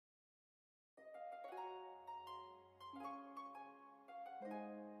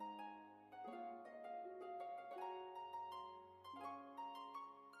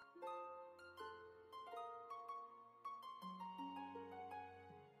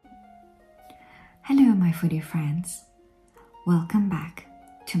Hello my foodie friends, welcome back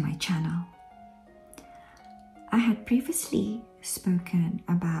to my channel. I had previously spoken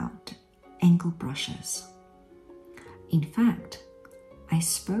about angle brushes. In fact, I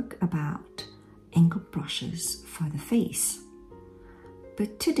spoke about angle brushes for the face.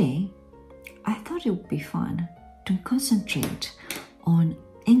 But today, I thought it would be fun to concentrate on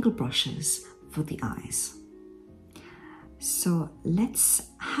angle brushes for the eyes. So let's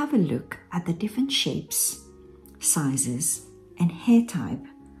have a look at the different shapes, sizes, and hair type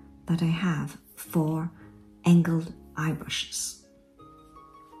that I have for angled eye brushes.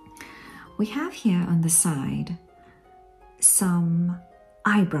 We have here on the side some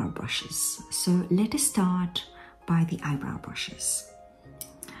eyebrow brushes. So let us start by the eyebrow brushes.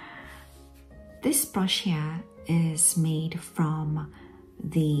 This brush here is made from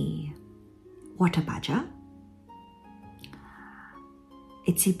the water badger.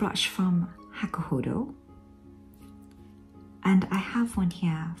 It's a brush from Hakuhodo, and I have one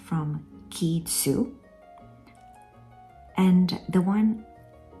here from Kiitsu, and the one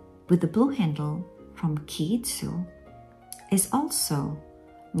with the blue handle from Kiitsu is also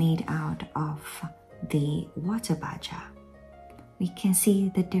made out of the water badger. We can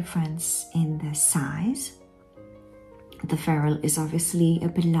see the difference in the size. The ferrule is obviously a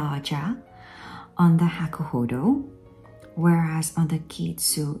bit larger on the Hakuhodo, whereas on the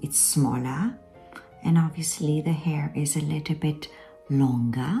Kiitsu it's smaller, and obviously the hair is a little bit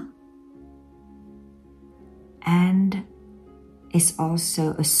longer, and it's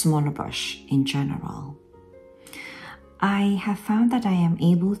also a smaller brush in general. I have found that I am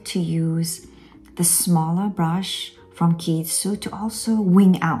able to use the smaller brush from Kiitsu to also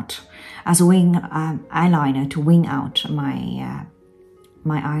wing out, as a wing eyeliner, to wing out my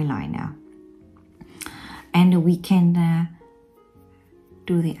eyeliner. And we can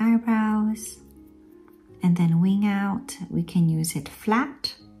do the eyebrows and then wing out. We can use it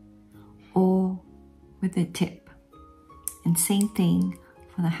flat or with a tip. And same thing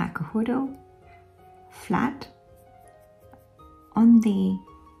for the Hakuhodo, flat on the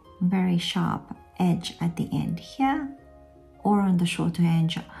very sharp edge at the end here, or on the shorter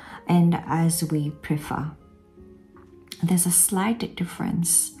edge, and as we prefer. There's a slight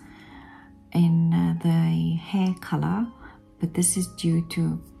difference in the hair color, but this is due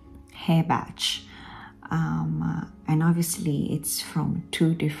to hair batch, and obviously it's from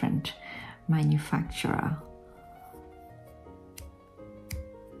two different manufacturers.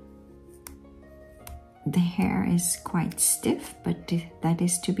 The hair is quite stiff, but that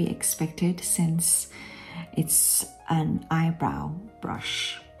is to be expected since it's an eyebrow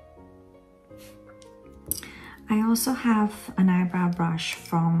brush. I also have an eyebrow brush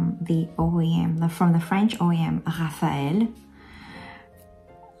from the OEM, from the French OEM Raphael.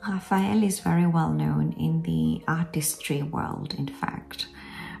 Raphael is very well known in the artistry world, in fact,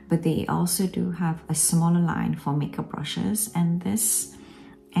 but they also do have a smaller line for makeup brushes, and this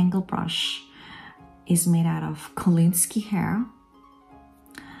angle brush is made out of Kolinsky hair.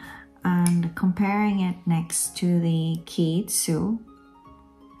 And comparing it next to the Kiitsu,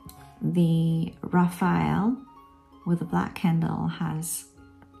 the Raphael with the black handle has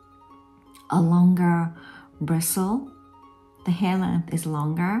a longer bristle. The hair length is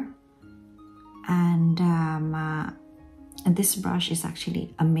longer, and this brush is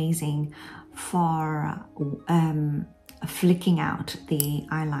actually amazing for flicking out the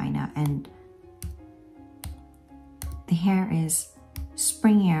eyeliner, and the hair is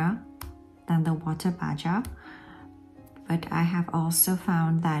springier than the water badger, but I have also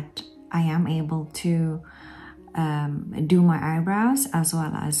found that I am able to do my eyebrows as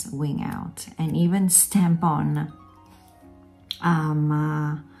well as wing out, and even stamp on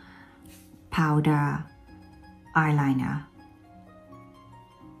powder eyeliner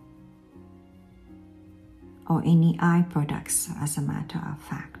or any eye products, as a matter of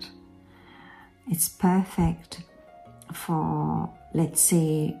fact. It's perfect for, let's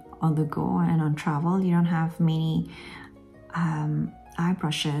say, on the go and on travel. You don't have many eye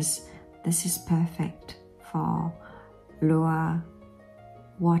brushes. This is perfect for lower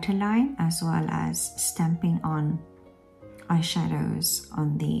waterline as well as stamping on eyeshadows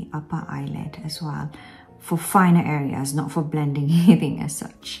on the upper eyelid as well, for finer areas, not for blending anything as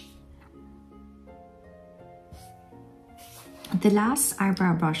such. The last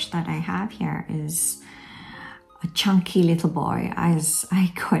eyebrow brush that I have here is a chunky little boy, as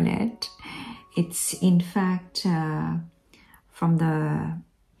I call it. It's in fact from the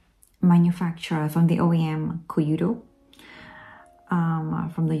manufacturer, from the OEM Koyudo,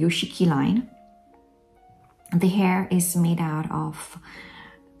 from the Yoshiki line. The hair is made out of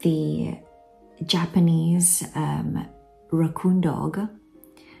the Japanese raccoon dog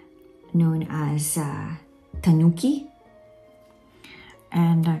known as tanuki,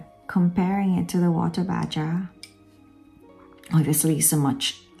 and comparing it to the water badger, obviously it's a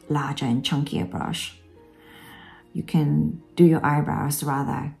much larger and chunkier brush. You can do your eyebrows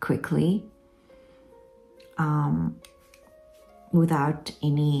rather quickly without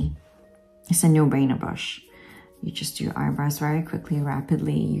any, it's a no-brainer brush. You just do your eyebrows very quickly,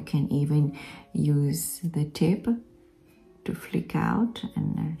 rapidly. You can even use the tip to flick out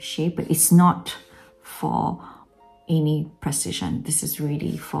and shape it. It's not for any precision. This is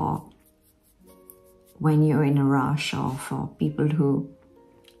really for when you're in a rush, or for people who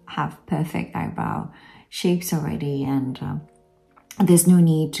have perfect eyebrow shapes already, and there's no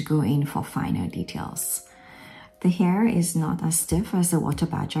need to go in for finer details. The hair is not as stiff as the water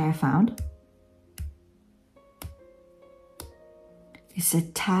badger I found. It's a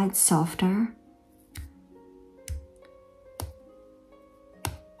tad softer,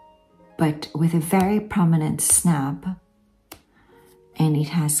 but with a very prominent snap, and it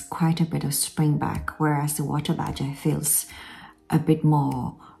has quite a bit of spring back, whereas the water badger feels a bit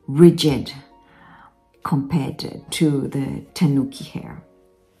more rigid compared to the tanuki hair.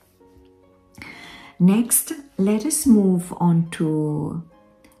 Next, let us move on to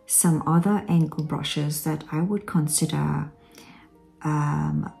some other angle brushes that I would consider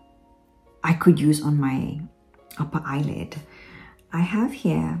I could use on my upper eyelid. I have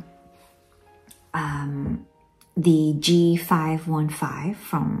here the G515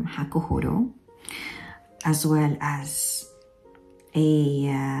 from Hakuhodo, as well as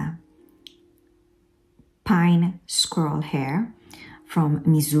a pine squirrel hair from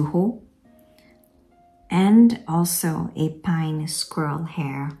Mizuho, and also a pine squirrel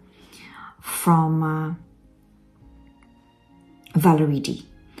hair from Valerie D,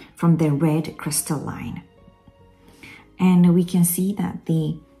 from the red crystal line. And we can see that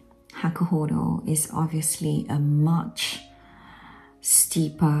the Hakuhodo is obviously a much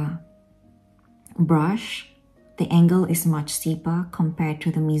steeper brush. The angle is much steeper compared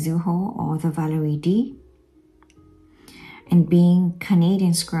to the Mizuho or the Valerie D. And being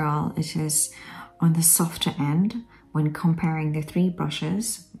Canadian squirrel, it is on the softer end when comparing the three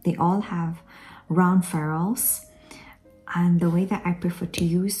brushes. They all have round ferrules, and the way that I prefer to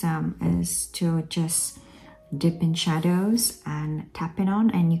use them is to just dip in shadows and tap it on,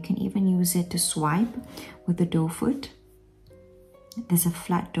 and you can even use it to swipe with the doe foot. There's a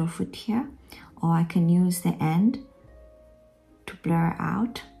flat doe foot here, or I can use the end to blur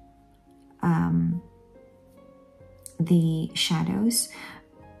out the shadows.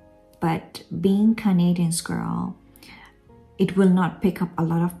 But being Canadian squirrel, it will not pick up a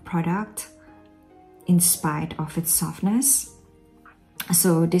lot of product in spite of its softness.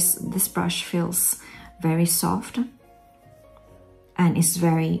 So this brush feels very soft and is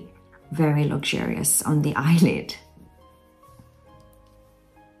very, very luxurious on the eyelid.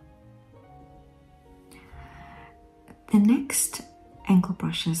 The next angle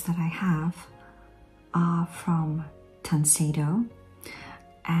brushes that I have are from Tansedo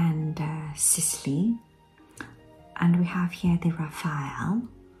and Sisley, and we have here the Raphael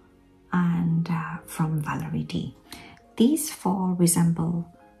and from Valerie D. These four resemble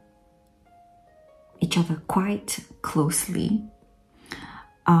each other quite closely,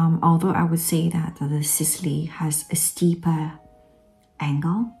 although I would say that the Sisley has a steeper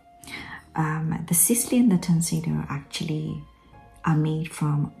angle. The Sisley and the Tansedo actually are made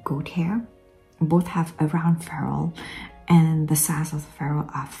from goat hair. Both have a round ferrule, and the size of the ferrule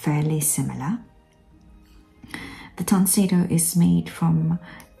are fairly similar. The Tansedo is made from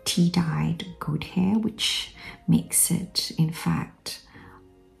tea-dyed goat hair, which makes it, in fact,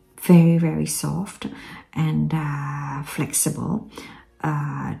 very, very soft and flexible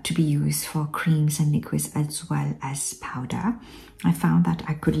to be used for creams and liquids as well as powder. I found that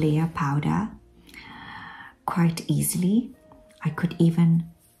I could layer powder quite easily. I could even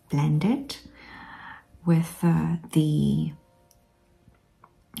blend it with the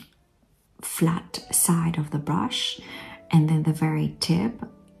flat side of the brush, and then the very tip,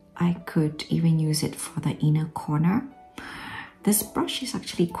 I could even use it for the inner corner. This brush is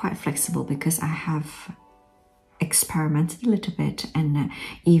actually quite flexible because I have experimented a little bit and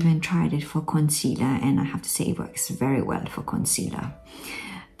even tried it for concealer, and I have to say it works very well for concealer.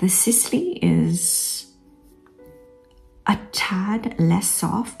 The Sisley is a tad less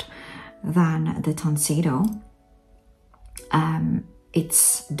soft than the Tansedo,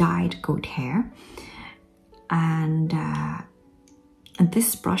 It's dyed goat hair, and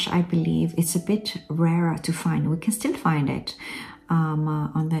this brush, I believe, it's a bit rarer to find. We can still find it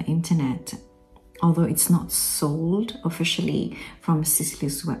on the internet, although it's not sold officially from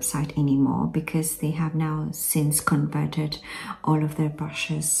Sisley's website anymore, because they have now since converted all of their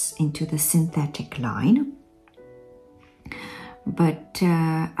brushes into the synthetic line. But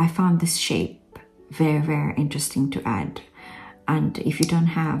I found this shape very, very interesting to add. And if you don't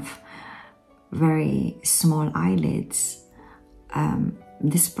have very small eyelids,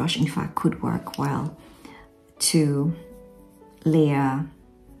 this brush in fact could work well to layer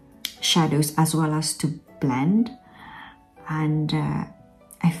shadows as well as to blend. And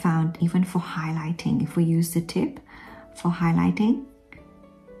I found even for highlighting, if we use the tip for highlighting,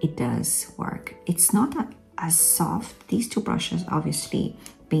 it does work. It's not as soft. These two brushes, obviously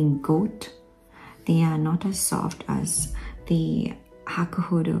being goat, they are not as soft as the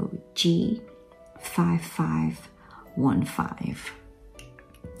Hakuhodo G5515.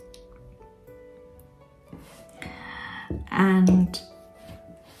 And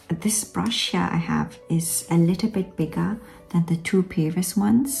this brush here I have is a little bit bigger than the two previous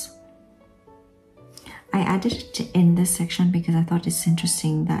ones. I added it in this section because I thought it's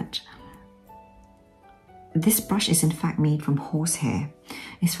interesting that this brush is in fact made from horsehair.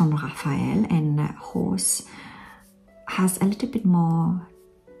 It's from Raphael, and horse has a little bit more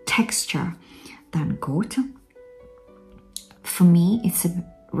texture than goat. For me, it's a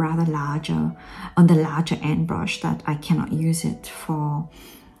rather larger, on the larger end brush, that I cannot use it for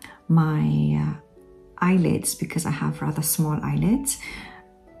my eyelids because I have rather small eyelids.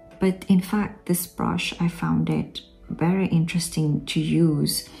 But in fact, this brush, I found it very interesting to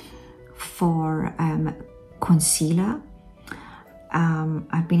use for concealer.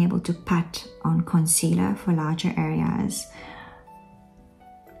 I've been able to pat on concealer for larger areas,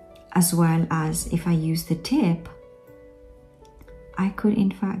 as well as if I use the tip, I could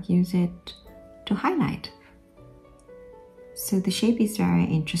in fact use it to highlight. So the shape is very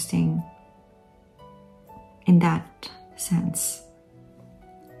interesting in that sense.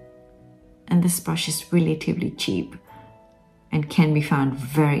 And this brush is relatively cheap and can be found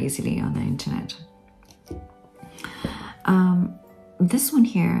very easily on the internet. This one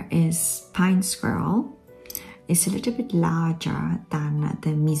here is Pine Squirrel. It's a little bit larger than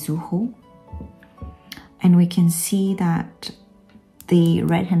the Mizuho. And we can see that the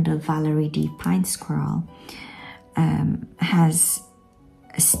red-handled Valerie D Pine Squirrel has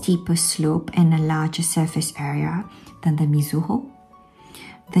a steeper slope and a larger surface area than the Mizuho.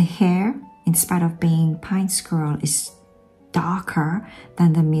 The hair, in spite of being Pine Squirrel, is darker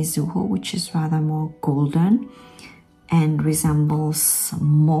than the Mizuho, which is rather more golden and resembles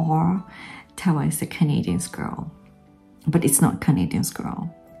more towards the Canadian Squirrel. But it's not Canadian Squirrel.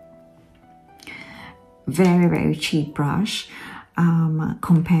 Very, very cheap brush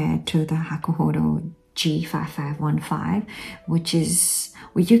compared to the Hakuhodo G5515, which is,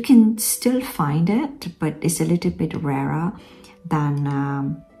 well, you can still find it, but it's a little bit rarer than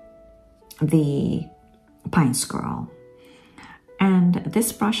the Pine Squirrel. And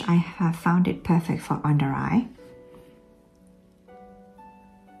this brush, I have found it perfect for under eye.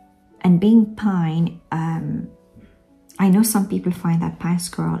 And being pine, I know some people find that Pine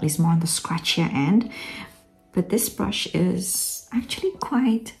Squirrel is more on the scratchier end, but this brush is actually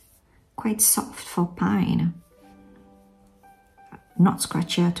quite soft for pine. Not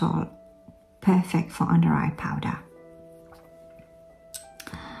scratchy at all. Perfect for under eye powder.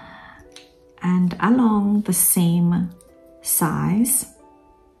 And along the same size,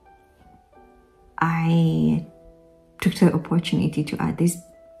 I took the opportunity to add these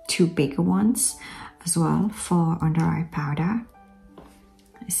two bigger ones as well for under eye powder.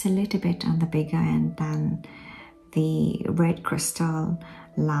 It's a little bit on the bigger end than the red crystal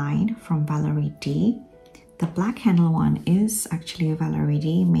line from Valerie D. The black handle one is actually a Valerie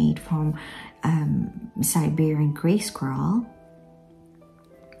D made from Siberian gray squirrel.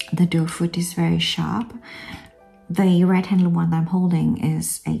 The doe foot is very sharp. The red handle one I'm holding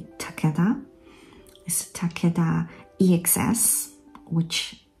is a Takeda. It's a Takeda EXS,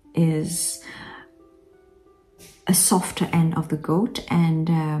 which is a softer end of the goat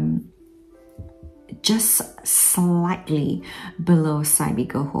and just slightly below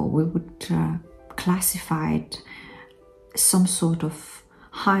Saibigoho. We would classify it some sort of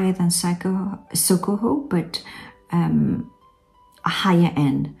higher than Sokoho, but a higher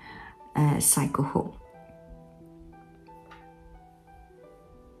end Saikoho.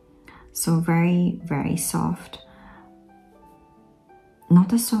 So very, very soft.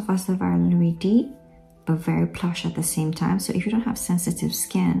 Not as soft as the Valerie D, but very plush at the same time. So if you don't have sensitive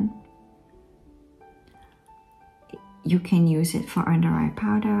skin, you can use it for under eye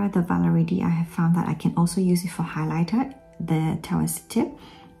powder. The Valerie D, I have found that I can also use it for highlighter, the towards the tip,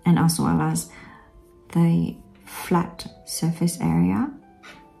 and as well as the flat surface area.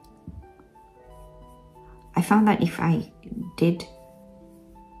 I found that if I did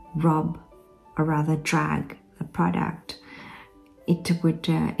rub or rather drag the product, it would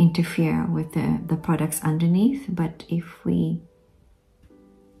interfere with the products underneath. But if we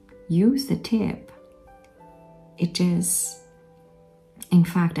use the tip, it is in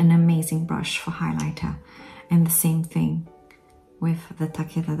fact an amazing brush for highlighter. And the same thing with the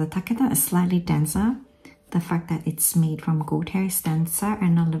Takeda. The Takeda is slightly denser. The fact that it's made from goat hair is denser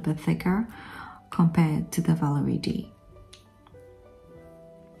and a little bit thicker compared to the Valerie D.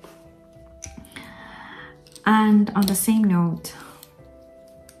 And on the same note,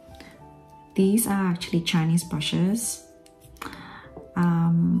 these are actually Chinese brushes.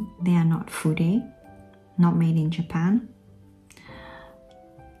 They are not Fude, not made in Japan.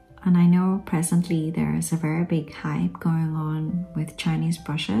 And I know presently there is a very big hype going on with Chinese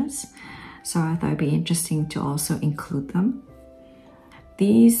brushes, so I thought it'd be interesting to also include them.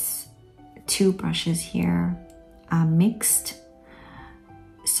 These two brushes here are mixed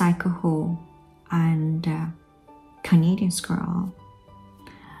Psycho and Canadian Squirrel.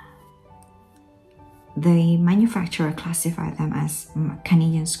 The manufacturer classified them as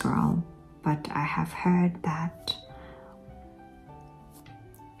Canadian Squirrel, but I have heard that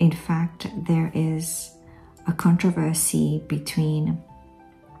in fact there is a controversy between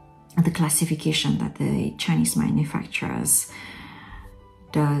the classification that the Chinese manufacturers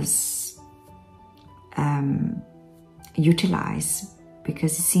does utilize,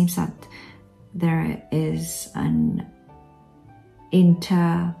 because it seems that there is an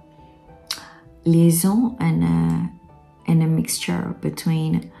interliaison and a mixture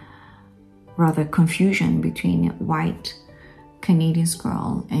between, rather confusion between white Canadian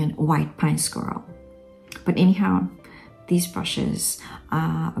Squirrel and white pine squirrel. But anyhow, these brushes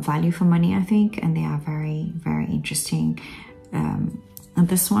are value for money, I think, and they are very, very interesting. And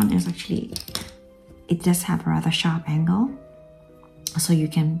this one is actually, it does have a rather sharp angle, so you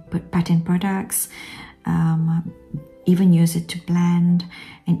can pat in products, even use it to blend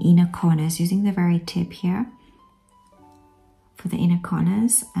and inner corners using the very tip here for the inner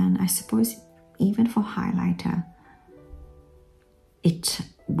corners, and I suppose even for highlighter it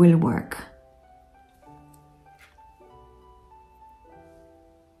will work.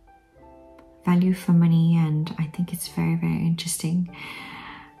 Value for money, and I think it's very, very interesting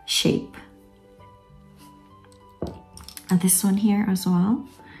shape. And this one here as well,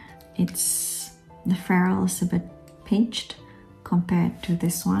 it's the ferrule is a bit pinched compared to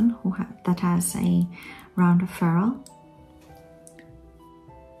this one that has a rounder ferrule.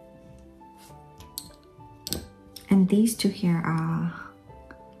 And these two here are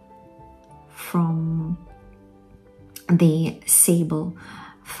from the Sable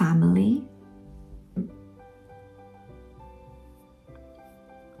family.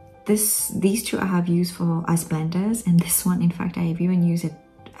 These two I have used as blenders, and this one, in fact, I've even used it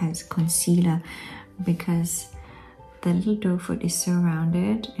as concealer because the little doe foot is so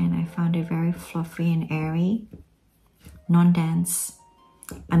rounded, and I found it very fluffy and airy, non-dense,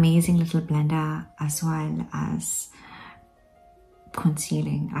 amazing little blender as well as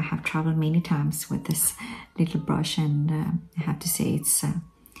concealing. I have traveled many times with this little brush, and I have to say it's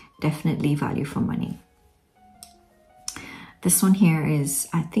definitely value for money. This one here is,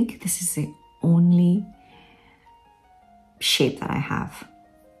 I think this is the only shape that I have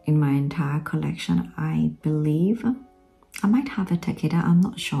in my entire collection, I believe. I might have a Takeda, I'm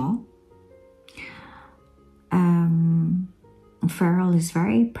not sure. Ferrule is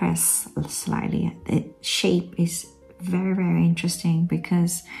very pressed slightly. The shape is very, very interesting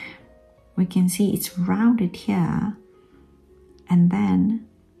because we can see it's rounded here, and then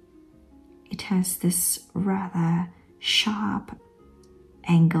it has this rather sharp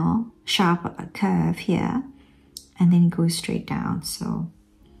angle, sharp curve here, and then it goes straight down. So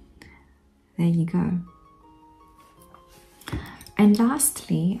there you go. And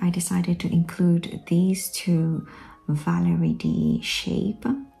lastly, I decided to include these two Valerie D shape.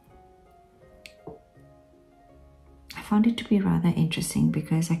 I found it to be rather interesting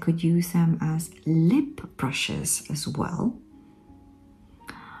because I could use them as lip brushes as well,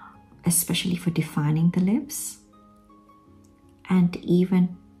 especially for defining the lips, and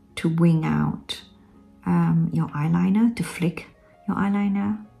even to wing out your eyeliner, to flick your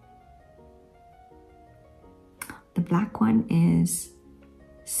eyeliner. The black one is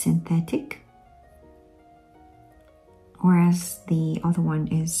synthetic, whereas the other one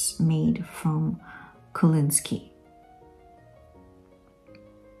is made from Kulinski.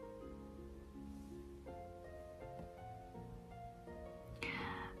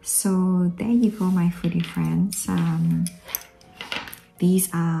 So there you go, my foodie friends. These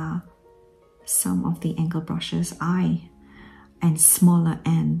are some of the angle brushes and smaller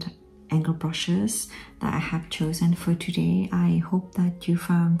end angle brushes that I have chosen for today. I hope that you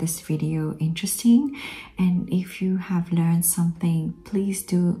found this video interesting, and if you have learned something, please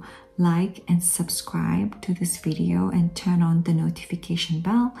do like and subscribe to this video and turn on the notification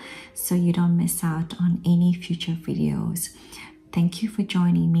bell so you don't miss out on any future videos. Thank you for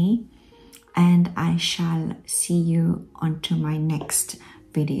joining me, and I shall see you onto my next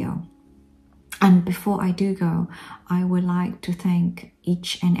video. And before I do go, I would like to thank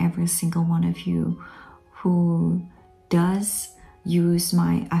each and every single one of you who does use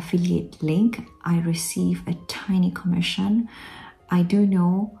my affiliate link. I receive a tiny commission. I do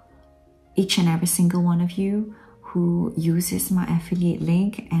know each and every single one of you who uses my affiliate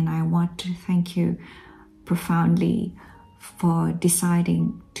link, and I want to thank you profoundly for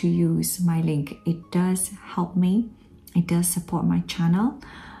deciding to use my link. It does help me. It does support my channel.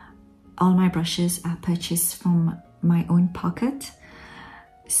 All my brushes are purchased from my own pocket,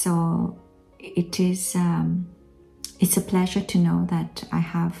 so it's a pleasure to know that I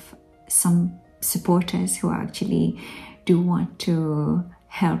have some supporters who actually do want to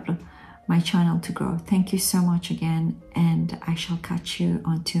help my channel to grow. Thank you so much again, and I shall catch you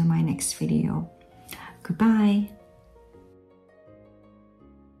onto my next video. Goodbye.